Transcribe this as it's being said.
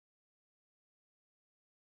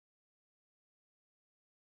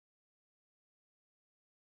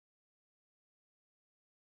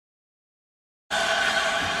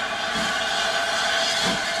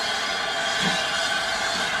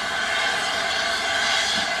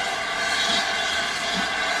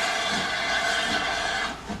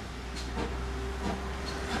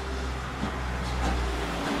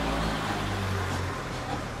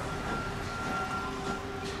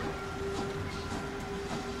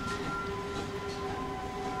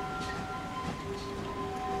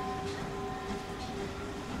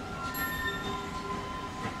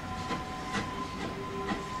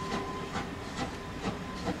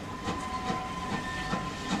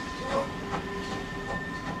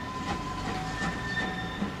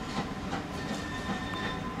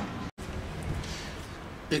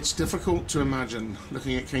It's difficult to imagine,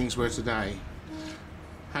 looking at Kingswear today,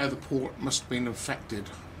 how the port must have been affected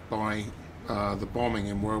by the bombing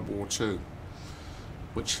in World War II,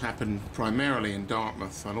 which happened primarily in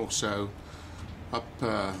Dartmouth and also up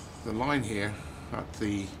the line here at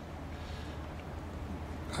the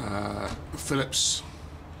Phillips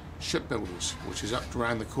Shipbuilders, which is up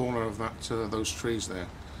around the corner of that those trees there,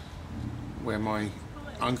 where my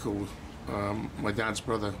uncle, my dad's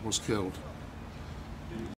brother, was killed.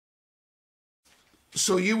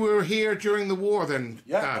 So you were here during the war then,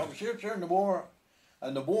 Yeah, Dad? I was here during the war,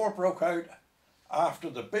 and the war broke out after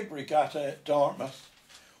the big regatta at Dartmouth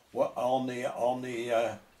on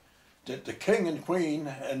the king and queen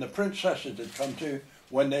and the princesses had come to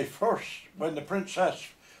when the princess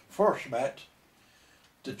first met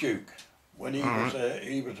the duke when he was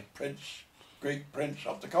a prince, Greek prince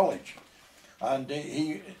of the college, and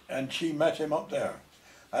she met him up there.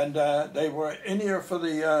 And they were in here for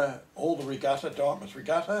all the regatta, Dartmouth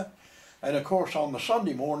regatta, and of course on the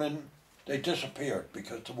Sunday morning they disappeared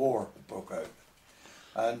because the war broke out,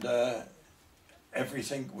 and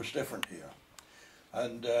everything was different here.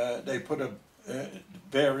 And they put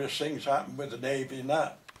various things happened with the navy and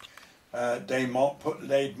that. They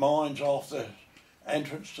laid mines off the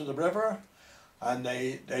entrance to the river, and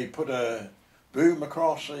they put a boom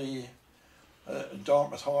across the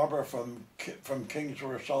Dartmouth Harbour from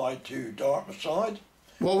Kingswear side to Dartmouth side.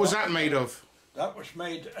 What was that made of? That was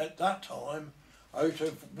made at that time out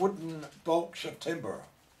of wooden bulks of timber,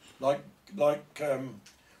 like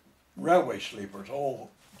railway sleepers,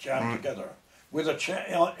 all jammed together with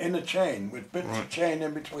in a chain with bits of chain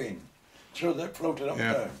in between, so that floated up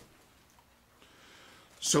and down.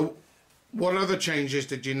 So, what other changes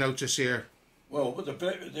did you notice here? Well,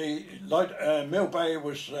 Mill Bay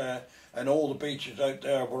was. And all the beaches out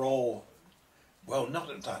there were all, well,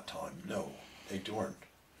 not at that time, no, they weren't.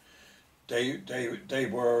 They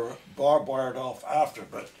were barbed wired off after,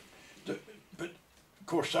 but of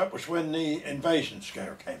course that was when the invasion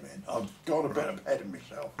scare came in. I've got a bit ahead of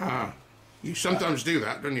myself. You sometimes do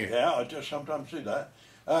that, don't you? Yeah, I just sometimes do that.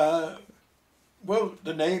 Well,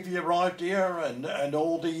 the Navy arrived here, and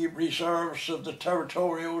all the reserves of the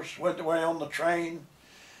territorials went away on the train,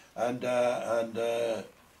 and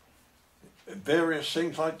various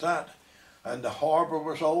things like that, and the harbour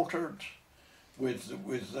was altered with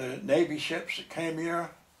the navy ships that came here,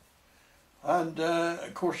 and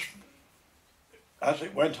of course as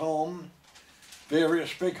it went on,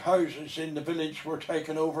 various big houses in the village were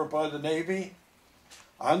taken over by the navy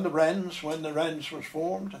and the Wrens when the Wrens was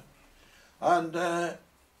formed, and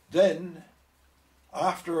then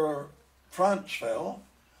after France fell,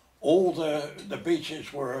 all the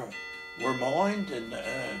beaches were mined, and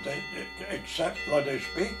except Lighthouse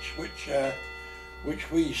Beach,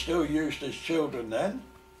 which we still used as children then.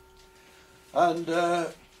 And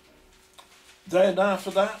then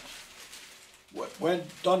after that, when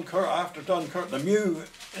after Dunkirk, the Mew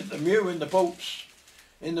in the boats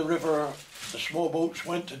in the river, the small boats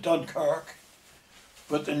went to Dunkirk,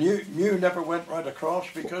 but the Mew never went right across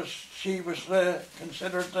because she was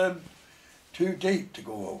considered too deep to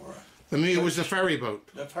go over. The Mew was the ferry boat?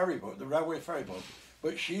 The ferry boat, the railway ferry boat.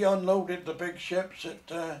 But she unloaded the big ships at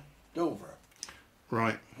Dover.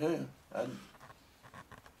 Right. Yeah,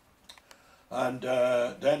 and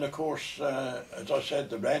then of course, as I said,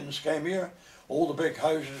 the Wrens came here, all the big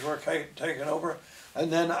houses were taken over,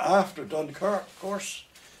 and then after Dunkirk, of course,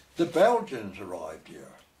 the Belgians arrived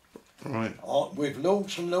here. Right. With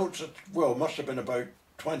loads and loads of, well, must have been about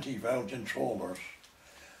 20 Belgian trawlers,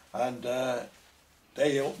 and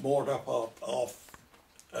they moored up off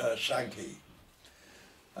Sankey.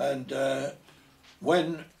 And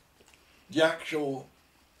when the actual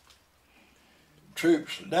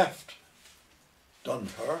troops left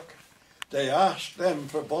Dunkirk, they asked them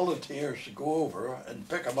for volunteers to go over and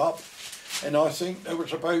pick them up, and I think there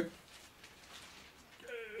was about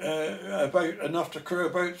enough to crew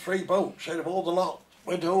about 3 boats out of all the lot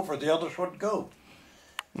went over, the others wouldn't go.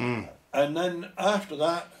 And then after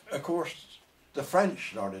that, of course, the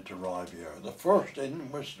French started to arrive here. The first in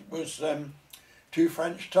was 2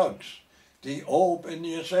 French tugs, the Aube and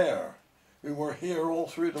the Isère, who were here all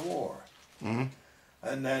through the war. And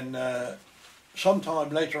then sometime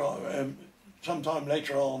later on,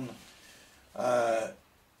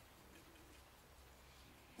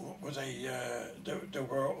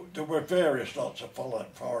 there were various lots of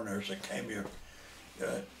foreigners that came here,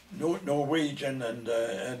 Norwegian and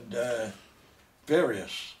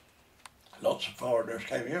various. Lots of foreigners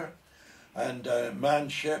came here, and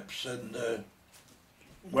manned ships, and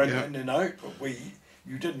went in and out. But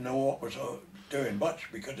you didn't know what was doing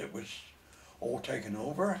much because it was all taken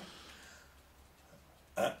over.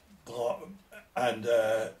 And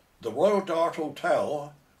the Royal Dart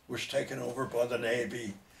Hotel was taken over by the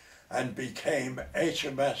Navy and became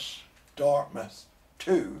HMS Dartmouth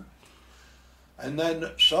 2. And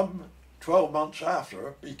then some 12 months after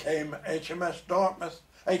it became HMS Dartmouth,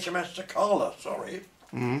 HMS Sakala, sorry,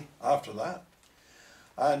 after that.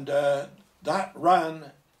 And that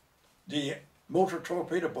ran the motor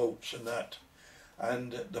torpedo boats and that,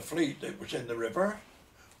 and the fleet that was in the river,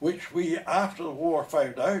 which we, after the war,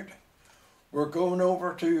 found out were going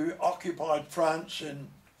over to occupied France and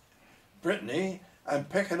Brittany and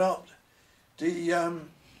picking up the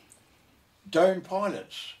downed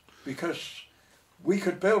pilots, because we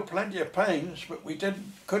could build plenty of planes, but we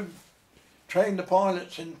couldn't train the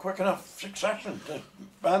pilots in quick enough succession to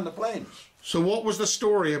man the planes. So what was the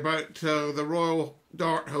story about the Royal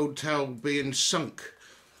Dart Hotel being sunk?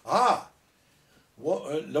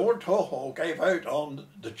 What Lord Toho gave out on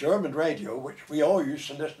the German radio, which we all used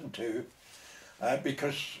to listen to,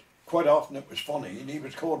 because quite often it was funny, and he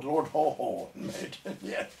was called Lord Ho-Ho.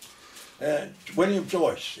 Yeah. William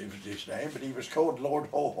Joyce was his name, but he was called Lord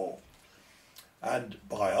Ho-Ho, and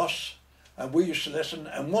by us, and we used to listen.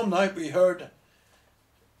 And one night we heard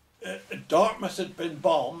Dartmouth had been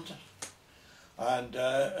bombed, and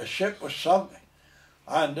a ship was sunk,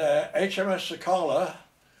 and HMS Sakala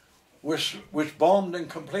was bombed and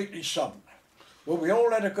completely sunk. Well, we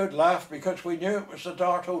all had a good laugh because we knew it was the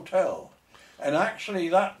Dart Hotel. And actually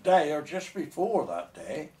that day, or just before that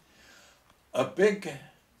day, a big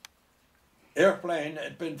airplane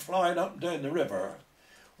had been flying up and down the river,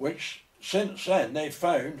 which since then they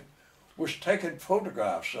found was taking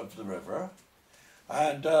photographs of the river.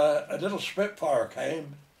 And a little Spitfire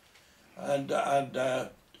came and had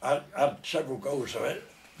several goes of it.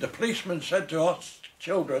 The policeman said to us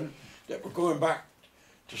children that were going back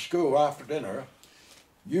to school after dinner,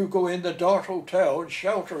 "You go in the Dart Hotel and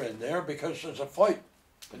shelter in there because there's a fight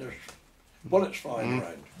and there's bullets flying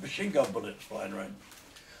around, machine gun bullets flying around."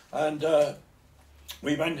 And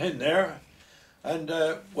we went in there, and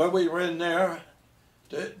when we were in there,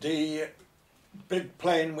 the big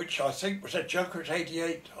plane, which I think was a Junkers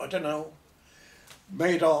 88, I don't know,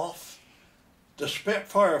 made off. The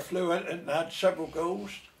Spitfire flew in and had several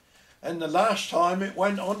goes, and the last time it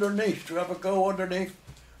went underneath to have a go underneath.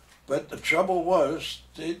 But the trouble was,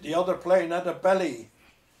 the other plane had a belly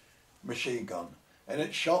machine gun, and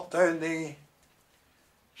it shot down the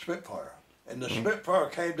Spitfire. And the Spitfire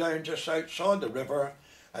came down just outside the river,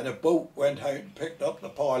 and a boat went out and picked up the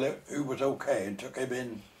pilot, who was okay, and took him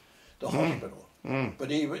in the hospital. But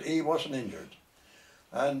he wasn't injured.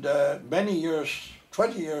 And many years,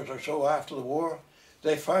 20 years or so after the war,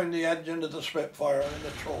 they found the engine of the Spitfire in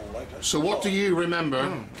the troll. So what do you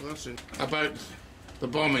remember about the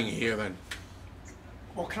bombing here then?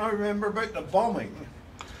 What can I remember about the bombing?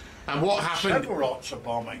 And what happened? Several lots of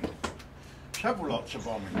bombing. Several lots of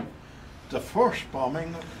bombing. The first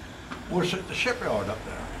bombing was at the shipyard up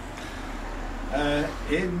there.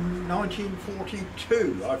 In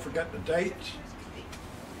 1942, I forget the date.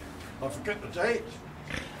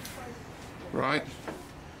 Right.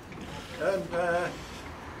 And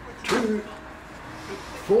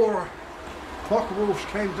 4 Cockerels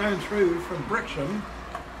came down through from Brixham,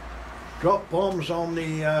 dropped bombs on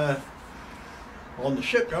the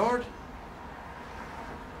shipyard,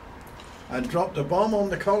 and dropped a bomb on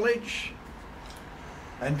the college,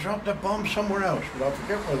 and dropped a bomb somewhere else, but I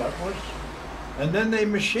forget where that was. And then they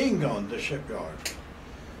machine gunned the shipyard,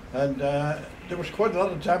 and there was quite a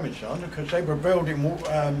lot of damage done because they were building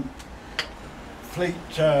fleet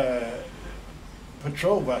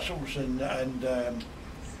patrol vessels and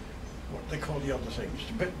what they call the other things,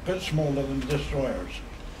 a bit smaller than destroyers.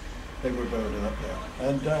 They were building up there,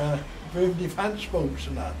 and moving defence boats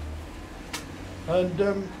and that.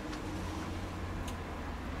 And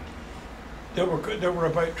there were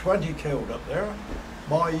about 20 killed up there.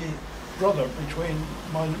 My brother, between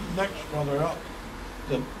my next brother up,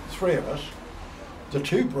 the 3 of us, the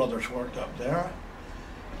 2 brothers worked up there.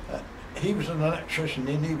 He was an electrician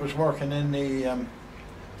and he was working in the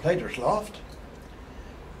plater's loft,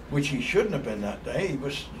 which he shouldn't have been that day.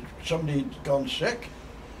 Somebody had gone sick,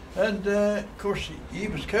 and of course he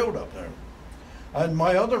was killed up there. And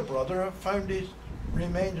my other brother found his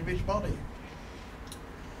remains of his body.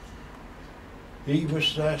 He was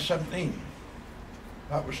 17.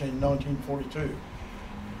 That was in 1942.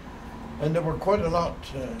 And there were quite a lot,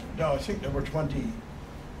 I think there were 20,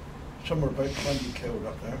 somewhere about 20 killed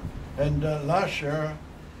up there. And last year,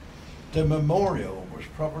 the memorial was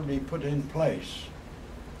properly put in place,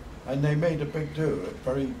 and they made a big do,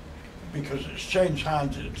 very because it's changed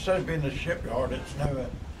hands. Instead of being a shipyard, it's now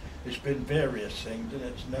it's been various things, and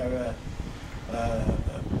it's now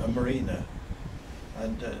a marina,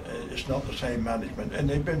 and it's not the same management. And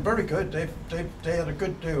they've been very good. They had a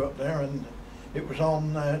good do up there, and it was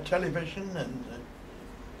on television,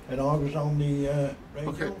 and I was on the radio.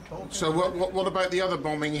 Okay. Talking. So what about the other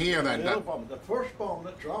bombing here then? The first bomb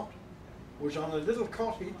that dropped was on a little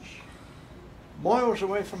cottage, miles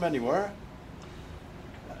away from anywhere,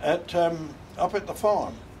 at up at the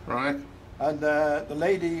farm. Right. And the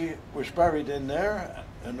lady was buried in there,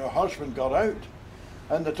 and her husband got out,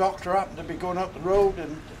 and the doctor happened to be going up the road,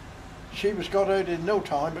 and she was got out in no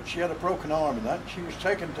time, but she had a broken arm and that. She was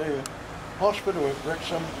taken to hospital at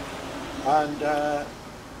Brixham, and a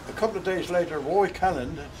couple of days later, Roy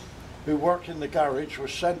Calland, who worked in the garage,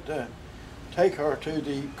 was sent to take her to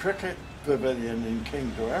the cricket pavilion in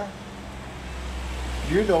Kingswear.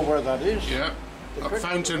 You know where that is? Yeah.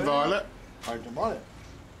 Fountain Violet. Fountain Violet,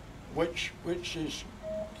 which is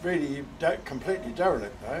really completely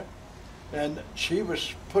derelict now. And she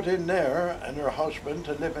was put in there, and her husband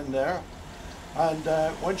to live in there. And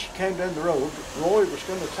when she came down the road, Roy was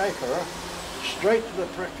going to take her straight to the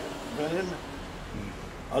cricket pavilion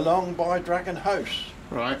along by Dragon House.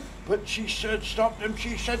 Right. But she said, stopped him.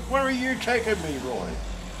 She said, "Where are you taking me, Roy?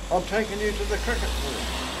 I'm taking you to the cricket pavilion.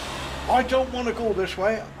 I don't want to go this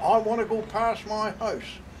way. I want to go past my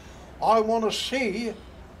house. I want to see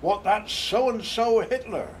what that so-and-so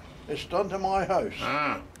Hitler has done to my house."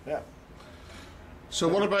 Ah. Yeah. So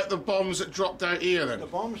what about the bombs that dropped out here then? The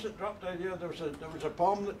bombs that dropped out here, there was a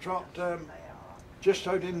bomb that dropped just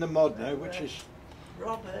out in the mud now, which is,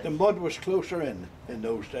 the mud was closer in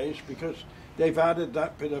those days, because they've added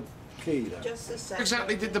that bit of key there.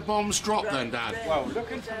 Exactly did the bombs drop then, Dad? Well,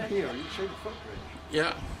 looking from here, you see the footbridge.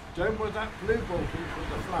 Yeah. Down where that blue boat is with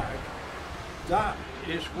the flag, that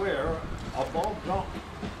is where a bomb dropped.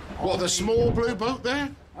 What, the small blue boat there?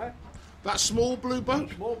 Huh? That small blue boat?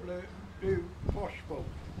 The small blue posh boat.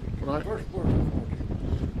 Right. First word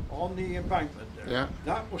of on the embankment there. Yeah.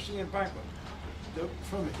 That was the embankment.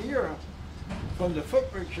 From here, from the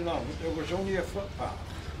footbridge along, there was only a footpath.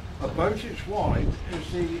 About as wide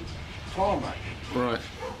as the tarmac. Right.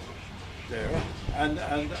 There, and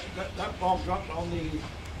that bomb dropped on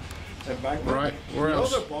the embankment. Right. Where the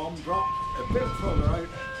else? other bomb dropped a bit further out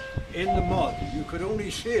in the mud. You could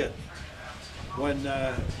only see it when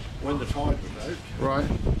the tide was out. Right.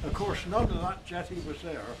 Of course, none of that jetty was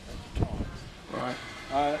there at the time.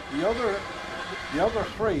 Right. The other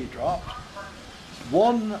three dropped.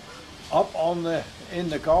 One up in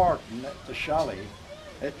the garden at the chalet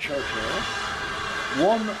at Churchill.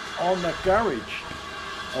 One on the garage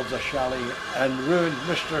of the chalet and ruined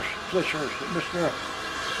Mr.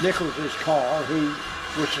 Nichols's car, who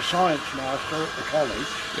was the science master at the college.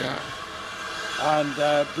 Yeah.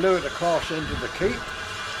 And blew it across into the keep.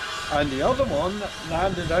 And the other one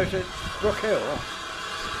landed out at Brook Hill,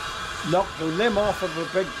 knocked the limb off of a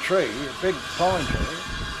big tree, a big pine tree,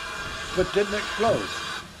 but didn't explode.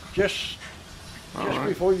 Just right.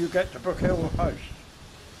 Before you get to Brook Hill House.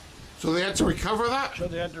 So they had to recover that? So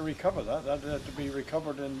they had to recover that. That had to be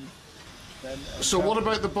recovered in. So what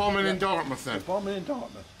about the bombing in Dartmouth then? The bombing in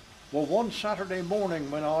Dartmouth. Well, one Saturday morning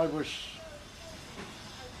when I was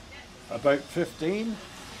about 15,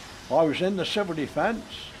 I was in the civil defence,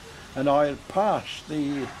 and I had passed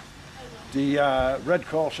the Red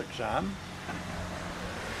Cross exam,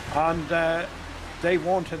 and they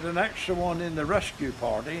wanted an extra one in the rescue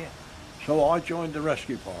party, so I joined the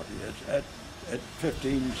rescue party at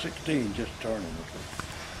 15, 16, just turning.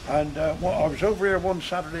 And I was over here one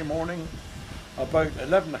Saturday morning about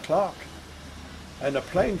 11 o'clock, and a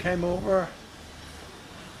plane came over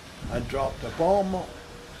and dropped a bomb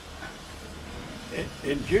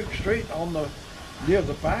in Duke Street near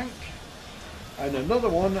the bank, and another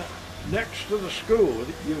one next to the school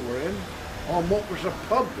that you were in, on what was a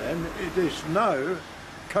pub then. It is now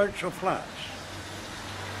Council Flats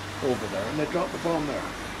over there, and they dropped the bomb there.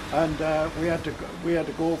 And we had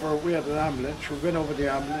to go over. We had an ambulance. We went over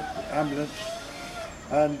the ambulance,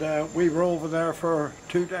 and we were over there for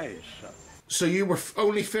 2 days. So you were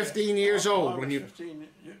only 15 years old when you... 15,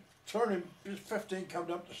 turning 15,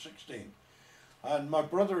 coming up to 16. And my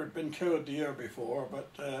brother had been killed the year before,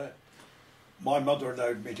 but my mother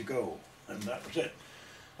allowed me to go, and that was it.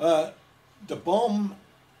 The bomb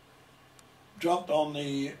dropped on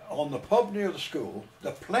the pub near the school.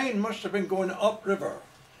 The plane must have been going upriver,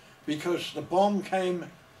 because the bomb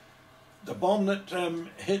that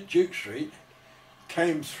hit Duke Street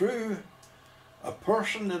came through a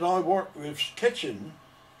person that I worked with's kitchen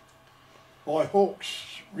by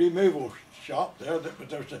Hawke's removal shop there.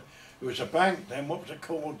 There was a There was a bank then, what was it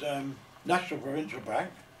called, National Provincial Bank,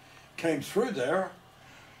 came through there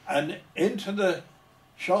and into the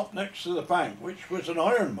shop next to the bank, which was an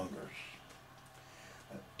ironmonger's.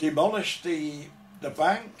 Demolished the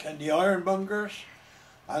bank and the ironmonger's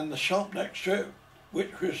and the shop next to it,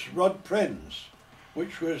 which was Rudd Prynne's,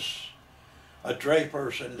 which was a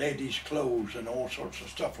draper's and ladies' clothes and all sorts of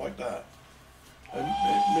stuff like that. And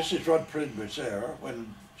Mrs. Rudd Prynne was there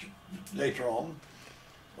when later on,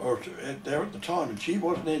 or there at the time, and she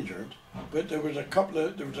wasn't injured, but there was a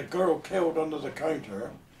girl killed under the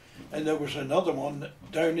counter, and there was another one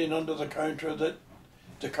down in under the counter that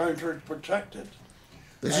the counter had protected.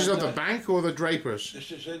 This is at the bank or the drapers?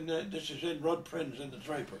 This is in Rudd Prynne's in the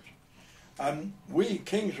drapers. And we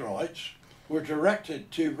Kingswarites were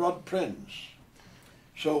directed to Rudd Prynne's.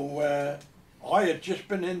 So I had just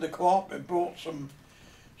been in the co-op and bought some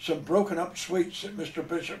broken up sweets that Mr.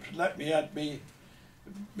 Bishop had let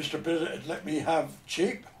me have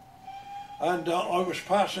cheap, and I was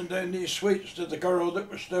passing down these sweets to the girl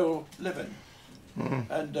that was still living.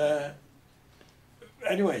 And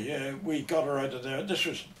anyway, we got her out of there. This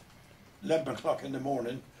was 11 o'clock in the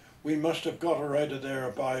morning. We must have got her out of there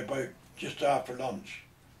by about just after lunch.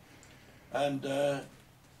 And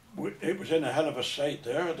it was in a hell of a state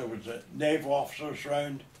there. There was naval officers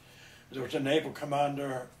round. There was a naval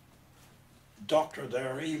commander, doctor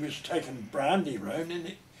there. He was taking brandy round,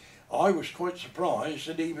 and I was quite surprised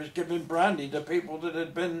that he was giving brandy to people that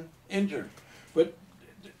had been injured. But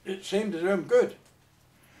it seemed to do him good.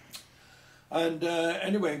 And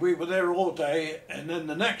anyway, we were there all day, and then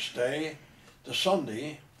the next day, the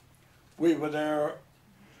Sunday, we were there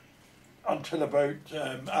until about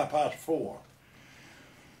 4:30.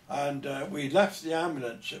 And we left the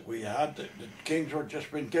ambulance that we had, that the Kings had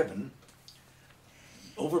just been given,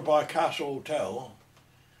 over by Castle Hotel,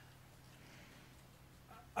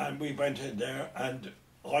 and we went in there, and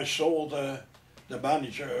I saw the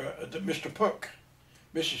manager, Mr. Puck,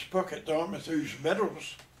 Mrs. Puck at Dartmouth, whose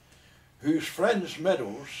friends'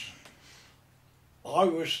 medals I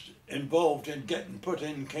was involved in getting put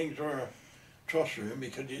in Kingswear Trust Room,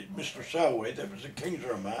 because Mr. Salway, that was a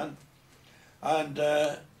Kingswear man, and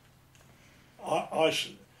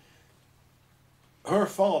her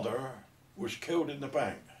father was killed in the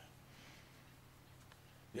bank.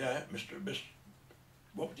 Yeah,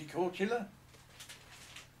 what would you call Sheila?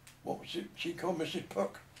 What was she called? Mrs.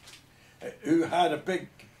 Puck, who had a big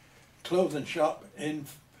clothing shop in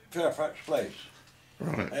Fairfax Place.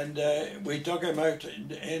 Right. And we dug him out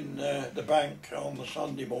in the bank on the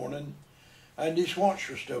Sunday morning, and his watch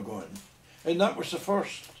was still going. And that was the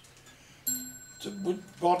first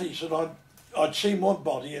bodies that I'd seen one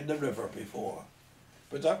body in the river before,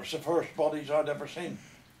 but that was the first bodies I'd ever seen.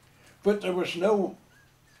 But there was no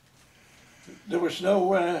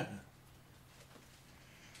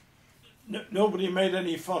nobody made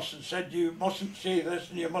any fuss and said you mustn't see this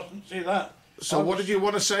and you mustn't see that. So what did you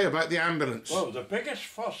want to say about the ambulance? Well, the biggest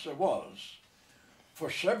fuss there was,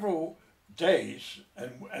 for several days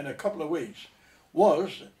and a couple of weeks,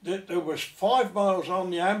 was that there was 5 miles on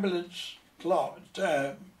the ambulance clock,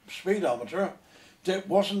 speedometer that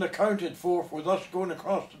wasn't accounted for with us going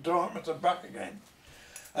across to Dartmouth and back again.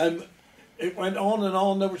 And it went on and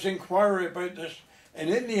on. There was inquiry about this, and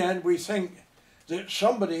in the end we think that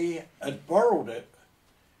somebody had borrowed it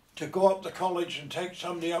to go up the college and take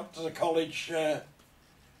somebody up to the college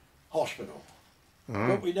hospital.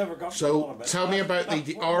 But we never got to about tell me about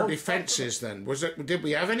our defences then. Did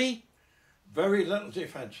we have any? Very little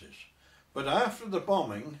defences. But after the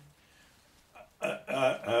bombing,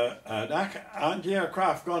 an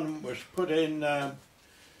anti-aircraft gun was put in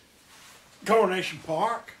Coronation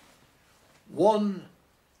Park, one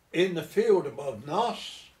in the field above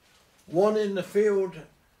Noss, one in the field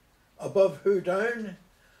above Houdown,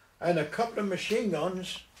 and a couple of machine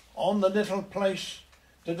guns on the little place,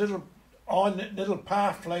 little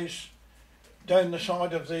path place down the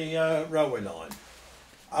side of the railway line,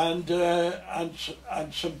 and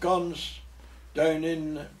some guns down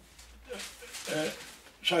in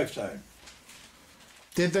Southdown.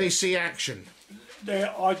 Did they see action?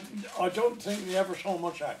 I don't think they ever saw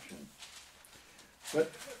much action,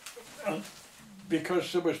 but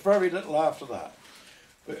because there was very little after that.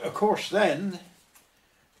 But of course then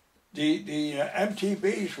the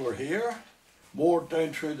MTBs were here, moored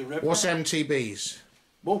down through the river. What's MTBs?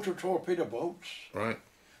 Motor torpedo boats. Right.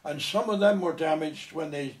 And some of them were damaged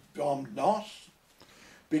when they bombed Noss,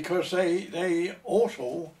 because they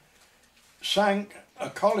also sank a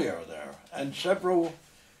collier there, and several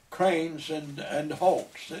cranes and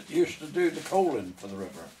hulks that used to do the coaling for the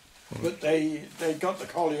river. But they got the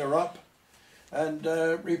collier up, and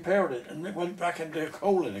repaired it, and it went back into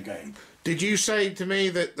coaling again. Did you say to me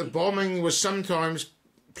that the bombing was sometimes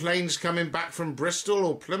planes coming back from Bristol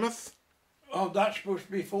or Plymouth? Oh, that's was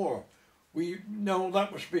before. No,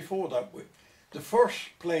 that was before that. The first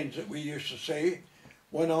planes that we used to see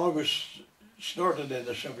when I was started in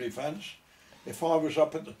the civil defence, if I was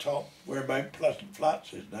up at the top where Mount Pleasant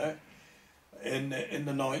Flats is now, in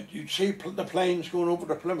the night, you'd see the planes going over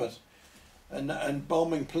to Plymouth and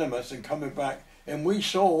bombing Plymouth and coming back, and we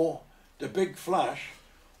saw the big flash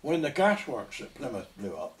when the gasworks at Plymouth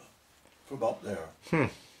blew up from up there.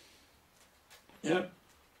 Yeah.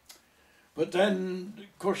 But then,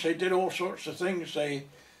 of course, they did all sorts of things. They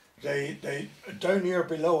down here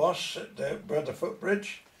below us, where the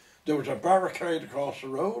footbridge, there was a barricade across the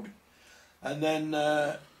road, and then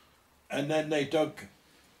they dug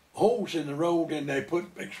holes in the road and they put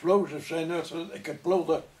explosives in there so that they could blow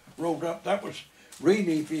the road up. That was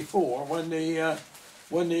really before when the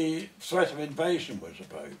threat of invasion was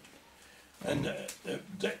about, and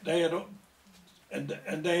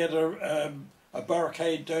they had a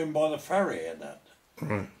barricade down by the ferry and that.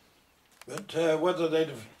 Right. But whether they'd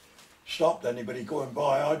have stopped anybody going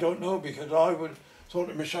by, I don't know, because I would thought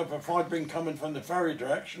to myself, if I'd been coming from the ferry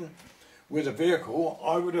direction with a vehicle,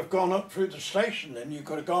 I would have gone up through the station and you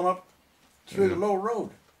could have gone up through the low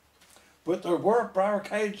road. But there were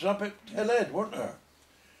barricades up at Hillhead, weren't there?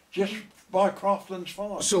 Just by Croftlands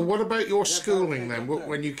Farm. So what about your schooling then,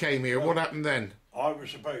 when you came here? What happened then? I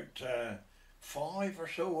was about 5 or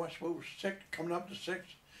so, I suppose, 6, coming up to 6.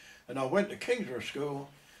 And I went to Kingswear school,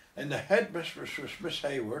 and the headmistress was Miss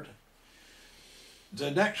Hayward.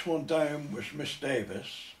 The next one down was Miss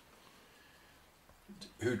Davis,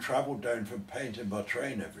 who travelled down from Paynton by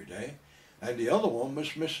train every day, and the other one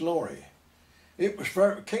was Miss Laurie. It was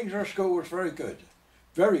Kingswear school was very good,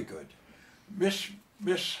 very good. Miss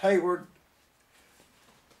Hayward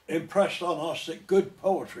impressed on us that good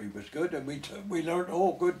poetry was good, and we learnt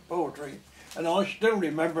all good poetry. And I still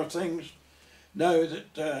remember things now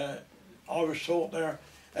that I was taught there,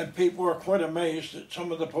 and people were quite amazed at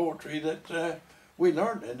some of the poetry that we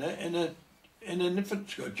learnt in an infant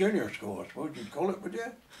school, junior school, I suppose you'd call it, would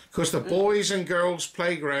you? Because the boys and girls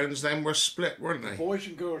playgrounds then were split, weren't they? The boys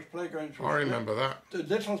and girls playgrounds were I remember that. The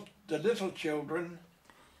little children,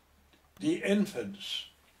 the infants,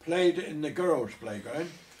 played in the girls'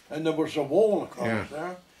 playground, and there was a wall across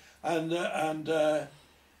there, and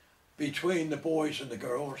between the boys and the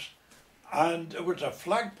girls, and there was a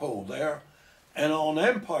flagpole there, and on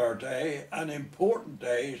Empire Day and important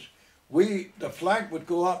days, the flag would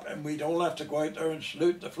go up and we'd all have to go out there and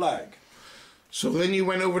salute the flag. So then you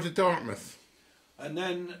went over to Dartmouth? And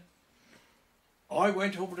then I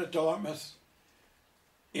went over to Dartmouth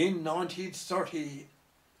in 1930,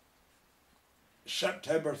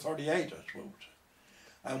 September 38, I suppose,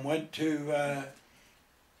 and went to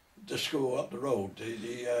the school up the road,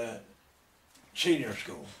 the senior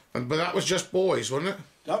school. But that was just boys, wasn't it?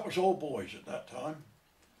 That was all boys at that time.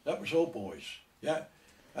 That was all boys, yeah.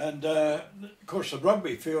 And of course the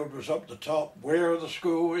rugby field was up the top where the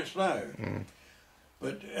school is now.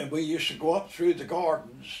 But we used to go up through the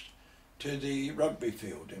gardens to the rugby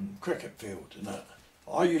field and cricket field and that.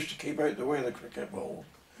 I used to keep out the way of the cricket ball.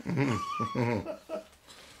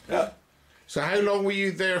 Yeah. So how long were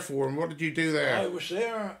you there for, and what did you do there? I was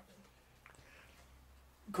there,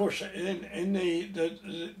 of course, in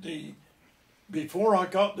the before I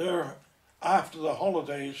got there, after the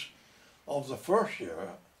holidays of the first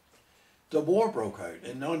year, the war broke out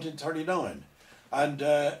in 1939, and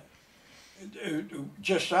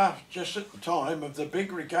just at the time of the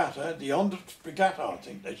big regatta, the 100th regatta, I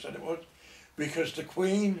think they said it was, because the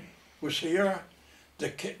Queen was here, the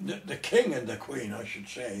King and the Queen, I should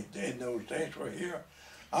say, in those days were here,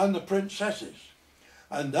 and the princesses,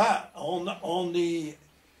 and that on the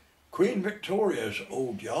Queen Victoria's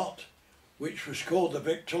old yacht, which was called the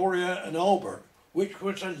Victoria and Albert, which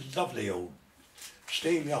was a lovely old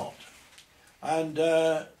steam yacht. And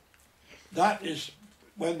that is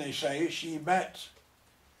when they say she met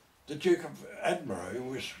the Duke of Edinburgh, who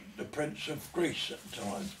was the Prince of Greece at the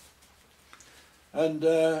time. And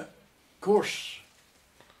of course,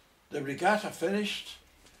 the regatta finished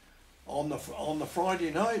on the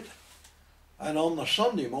Friday night, and on the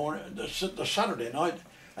Sunday morning, the Saturday night,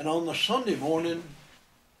 and on the Sunday morning,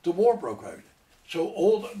 the war broke out. So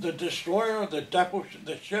all the destroyer, the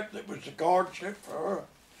ship that was the guard ship for her,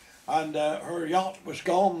 and her yacht was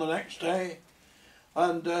gone the next day,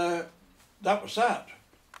 and that was that.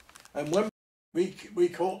 And when we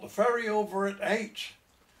caught the ferry over at H,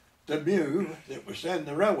 the Mew, that was then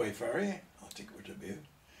the railway ferry, I think it was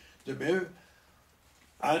the Mew,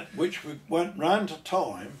 and which we ran to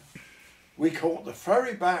time. We caught the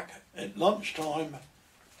ferry back at lunchtime,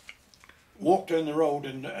 walked down the road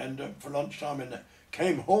for lunchtime, and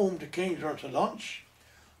came home to Kingswear to lunch,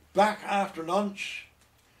 back after lunch,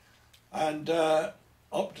 and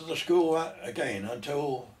up to the school again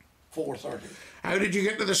until 4:30. How did you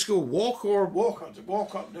get to the school? Walk or...? Walk up to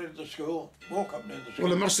the school.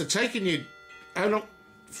 Well, it must have taken you, how long?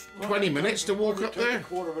 20 minutes to walk up there? It took a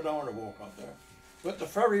quarter of an hour to walk up there. But the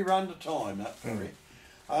ferry ran to time, that ferry.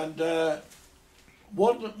 And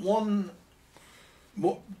one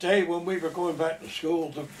day when we were going back to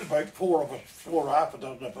school, about half a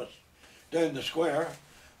dozen of us, down the square,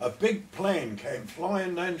 a big plane came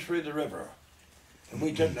flying down through the river. And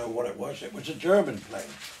we didn't know what it was. It was a German plane.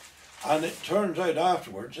 And it turns out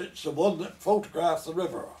afterwards it's the one that photographed the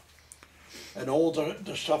river and all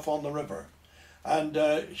the stuff on the river. And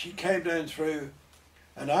she came down through,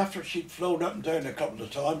 and after she'd flown up and down a couple of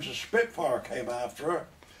times, a Spitfire came after her,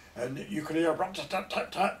 and you could hear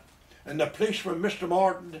rat-tat-tat-tat, and the policeman, Mr.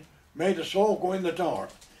 Martin, made us all go in the dark.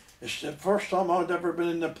 It's the first time I'd ever been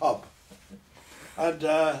in the pub. And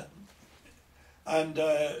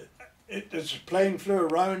this plane flew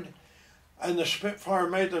around, and the Spitfire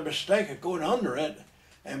made the mistake of going under it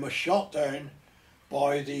and was shot down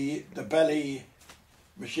by the belly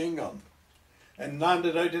machine gun and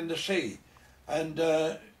landed out in the sea. And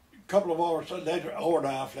a couple of hours later, hour and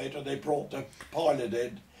a half later, they brought the pilot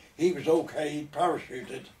in. He was okay, he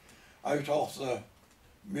parachuted out off the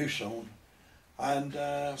Musone. And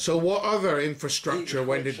so what other infrastructure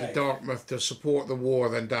went into Dartmouth to support the war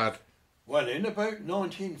then, Dad? Well, in about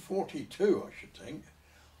 1942, I should think,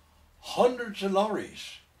 hundreds of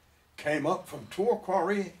lorries came up from Tor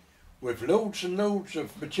Quarry with loads and loads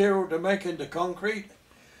of material to make into concrete.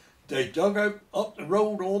 They dug up the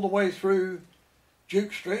road all the way through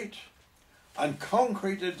Duke Street and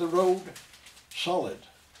concreted the road solid,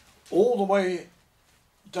 all the way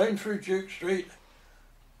down through Duke Street,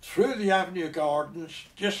 through the Avenue Gardens,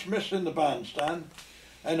 just missing the bandstand,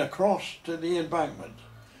 and across to the embankment.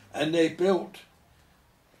 And they built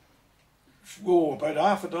about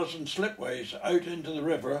half a dozen slipways out into the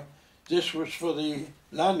river. This was for the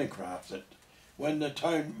landing craft, that when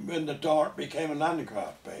the Dart became a landing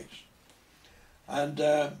craft base. And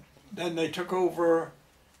then they took over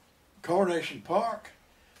Coronation Park,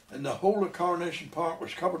 and the whole of Coronation Park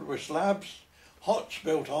was covered with slabs, huts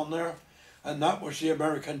built on there, and that was the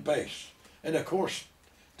American base. And of course,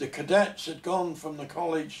 the cadets had gone from the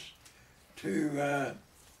college to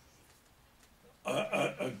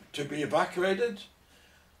be evacuated.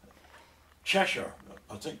 Cheshire,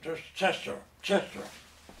 I think there's Chester.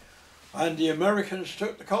 And the Americans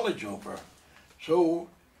took the college over. So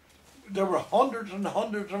there were hundreds and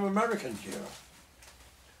hundreds of Americans here.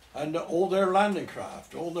 And all their landing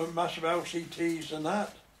craft, all their massive LCTs and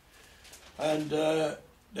that. And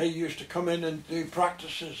they used to come in and do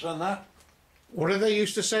practices and that. What did they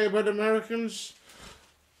used to say about Americans?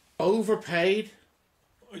 Overpaid?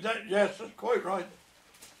 Yes, that's quite right.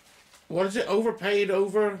 What is it? Overpaid,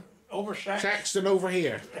 overtaxed and over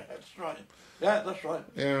here. Yeah, that's right. Yeah, that's right.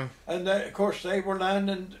 Yeah. And of course they were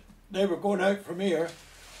landing, they were going out from here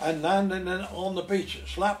and landing on the beach at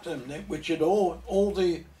Slapton, which had all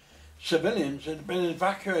the civilians had been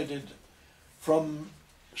evacuated from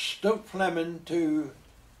Stoke Fleming to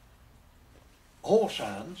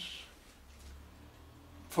Horsehands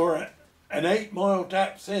for an 8-mile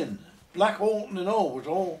depth in. Black Alton and all was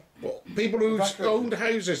all... Well, people who owned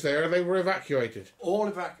houses there, they were evacuated? All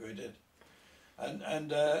evacuated. And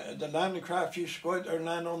the landing craft used to go out there and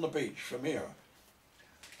land on the beach from here.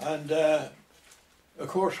 And of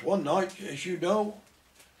course one night, as you know,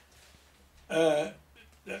 they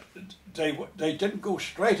didn't go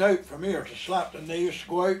straight out from here to Slapton. They used to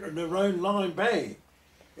go out and around Lyme Bay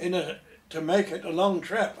to make it a long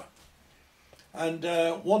trip. And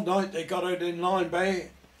one night they got out in Lyme Bay,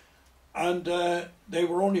 and they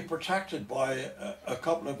were only protected by a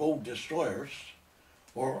couple of old destroyers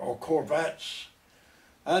or corvettes.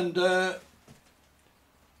 And the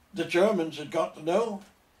Germans had got to know,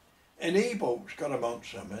 and E-boats got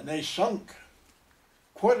amongst them, and they sunk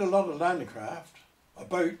quite a lot of landing craft,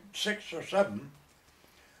 about 6 or 7,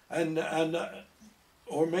 and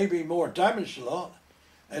or maybe more, damaged a lot,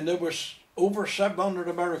 and there was over 700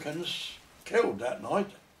 Americans killed that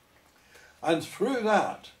night. And through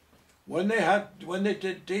that, when they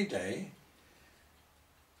did D-Day,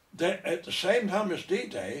 at the same time as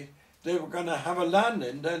D-Day, they were going to have a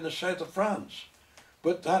landing down the south of France,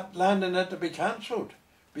 but that landing had to be cancelled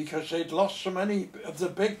because they'd lost so many of the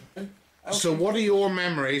big. So what are your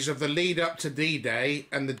memories of the lead up to D-Day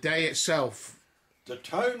and the day itself? The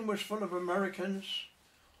town was full of Americans.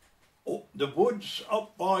 Oh, the woods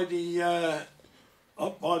up by the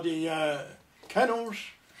kennels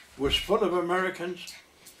was full of Americans.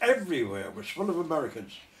 Everywhere was full of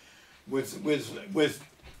Americans, with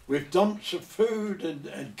dumps of food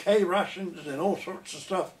and K rations and all sorts of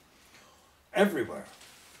stuff everywhere.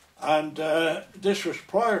 And this was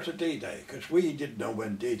prior to D-Day, because we didn't know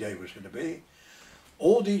when D-Day was going to be.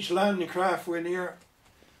 All these landing craft were in here,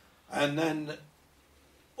 and then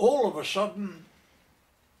all of a sudden,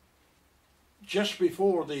 just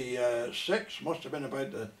before the 6th, must have been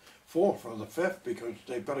about the 4th or the 5th, because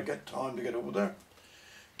they've got to get time to get over there,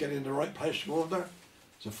 get in the right place to go over there.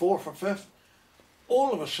 The 4th or 5th.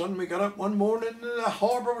 All of a sudden we got up one morning and the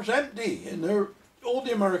harbour was empty, and all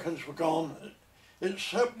the Americans were gone,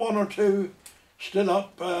 except one or two still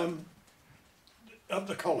up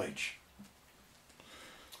the college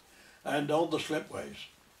and on the slipways.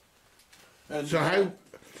 And so how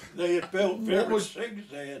they had built various things.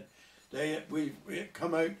 We had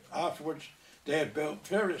come out afterwards. They had built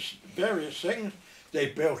various things. They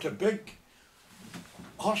built a big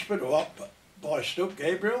hospital up by Stoke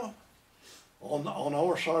Gabriel on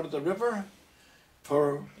our side of the river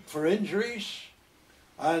for injuries,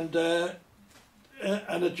 and a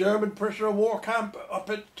German prisoner of war camp up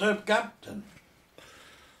at Gampton.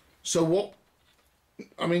 So what?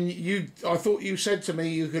 I mean, I thought you said to me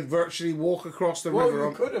you could virtually walk across the river. Well,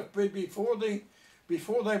 you could have before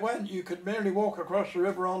they went. You could merely walk across the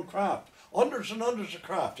river on craft. Hundreds and hundreds of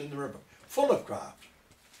craft in the river, full of craft.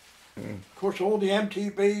 Of course, all the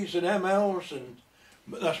MTBs and MLs, and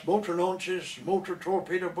that's motor launches, motor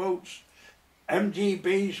torpedo boats,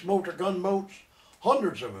 MGBs, motor gun boats,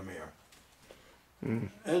 hundreds of them here.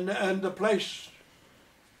 And the place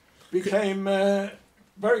became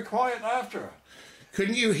very quiet after.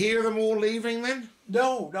 Couldn't you hear them all leaving then?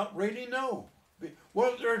 No, not really, no.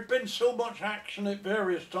 Well, there had been so much action at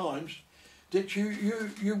various times that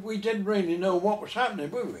we didn't really know what was happening,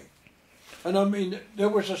 would we? And I mean,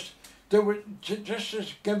 just to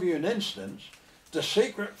give you an instance, the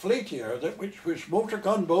secret fleet here, which was motor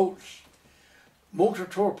gun boats, motor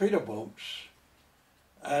torpedo boats,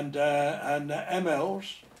 and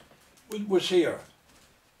MLs, was here.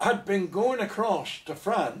 Had been going across to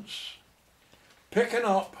France, picking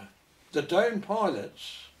up the downed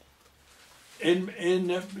pilots down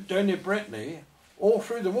in Brittany all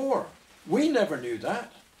through the war. We never knew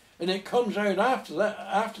that, and it comes out after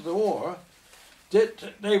the war,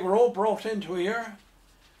 that they were all brought into here,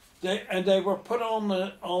 and they were put on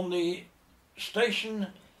the station,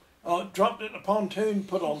 dropped at the pontoon,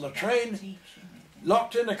 put on the train,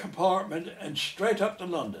 locked in a compartment, and straight up to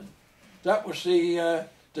London. That was the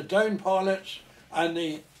downed pilots and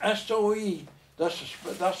the SOE.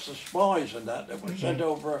 That's the spies and that were sent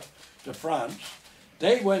over to France.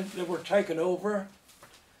 They were taken over,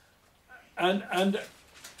 and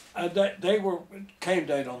they came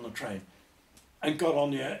down on the train and got on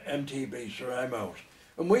the MTBs or MOs.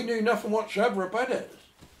 And we knew nothing whatsoever about it.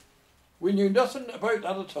 We knew nothing about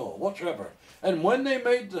that at all, whatsoever. And when they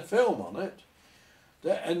made the film on it,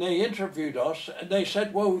 and they interviewed us, and they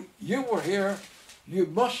said, well, you were here, you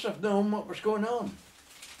must have known what was going on.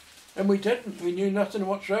 And we didn't. We knew nothing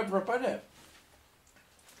whatsoever about it.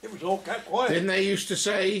 It was all kept quiet. Didn't they used to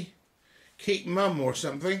say, keep mum or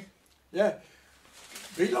something? Yeah.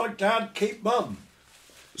 Be like Dad, keep mum.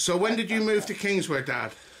 So when did you move to Kingswear,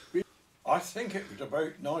 Dad? I think it was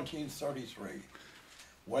about 1933,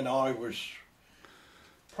 when I was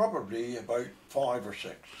probably about 5 or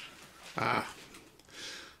 6. Ah.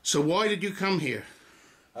 So why did you come here?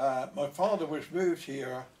 My father was moved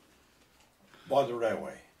here by the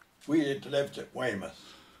railway. We had lived at Weymouth.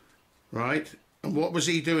 Right. And what was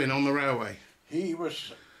he doing on the railway? He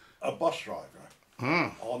was a bus driver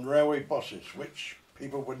on railway buses, which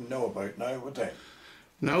people wouldn't know about now, would they?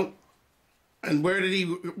 No. And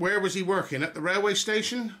where was he working? At the railway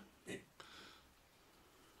station?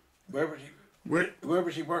 Where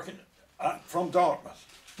was he working? From Dartmouth.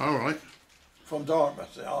 All right. From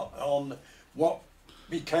Dartmouth, on what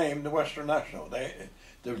became the Western National. The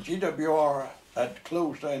GWR had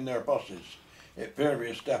closed down their buses at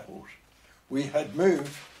various depots. We had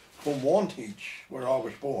moved from Wantage, where I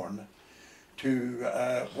was born,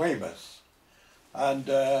 to Weymouth. And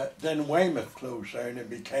then Weymouth closed down and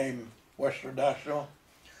became Western National.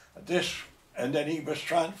 And then he was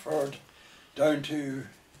transferred down to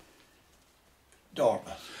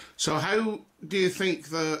Dartmouth. So how do you think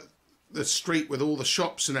the street with all the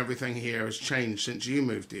shops and everything here has changed since you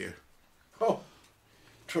moved here? Oh,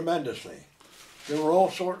 tremendously. There were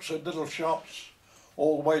all sorts of little shops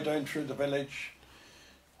all the way down through the village.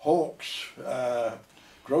 Hawks,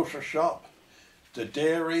 grocer shop, the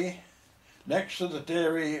dairy. Next to the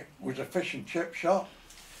dairy was a fish and chip shop.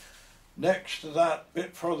 Next to that, a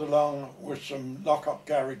bit further along, was some lock-up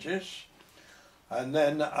garages. And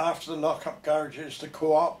then after the lock-up garages, the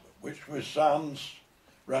co-op, which was Sam's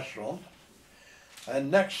restaurant. And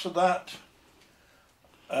next to that,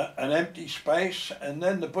 an empty space, and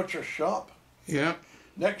then the butcher shop. Yeah.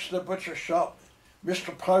 Next to the butcher shop,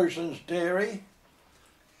 Mr. Posen's Dairy.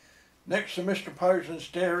 Next to Mr. Posen's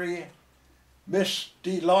Dairy, Miss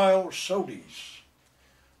Delisle's Sodies.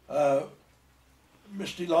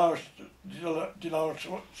 Miss Delisle's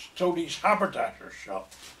Sodies haberdasher's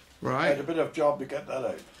shop. Right. I had a bit of job to get that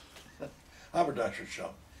out. Haberdasher's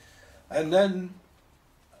shop. And then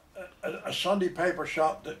a Sunday paper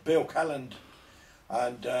shop that Bill Calland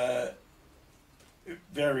and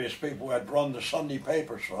various people had run the Sunday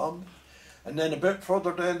papers from. And then a bit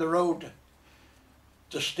further down the road,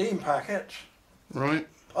 the Steam Packet Right.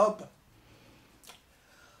 pub.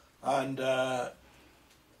 And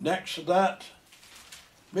next to that,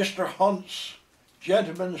 Mr. Hunt's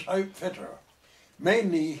Gentleman's Outfitter.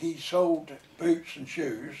 Mainly he sold boots and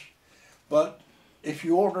shoes, but if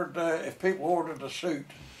you ordered, if people ordered a suit,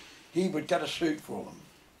 he would get a suit for them.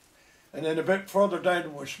 And then a bit further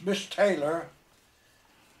down was Miss Taylor,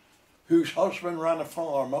 whose husband ran a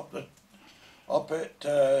farm up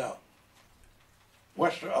above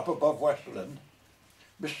Westerland.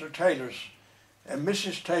 Mr. Taylor's, and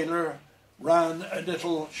Mrs. Taylor ran a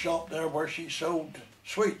little shop there where she sold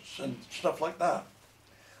sweets and stuff like that.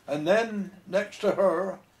 And then next to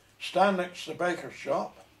her, stand next to the baker's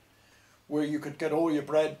shop, where you could get all your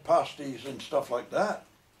bread, pasties and stuff like that.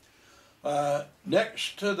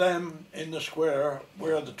 Next to them in the square,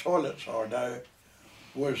 where the toilets are now,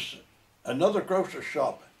 was another grocer's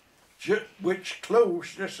shop, which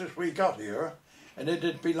closed just as we got here, and it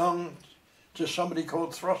had belonged to somebody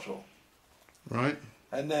called Thrussell. Right.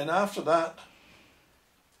 And then after that,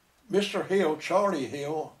 Mr. Hill, Charlie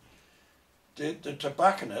Hill, the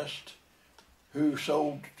tobacconist, who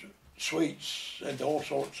sold sweets and all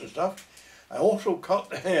sorts of stuff, I also cut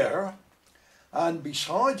the hair, and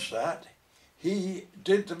besides that, he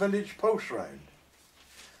did the village post round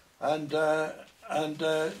and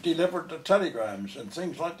delivered the telegrams and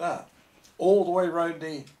things like that, all the way round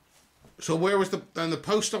the... So where was the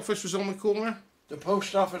post office was on the corner? The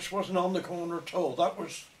post office wasn't on the corner at all. That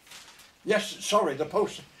was... Yes, sorry, the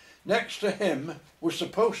post... Next to him was the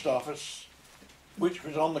post office, which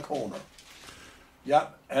was on the corner. Yeah,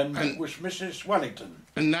 and it was Mrs. Wellington.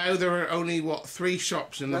 And now there are only, what, 3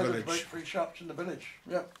 shops in the Now village? there's about 3 shops in the village,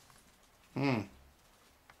 yeah. Hmm.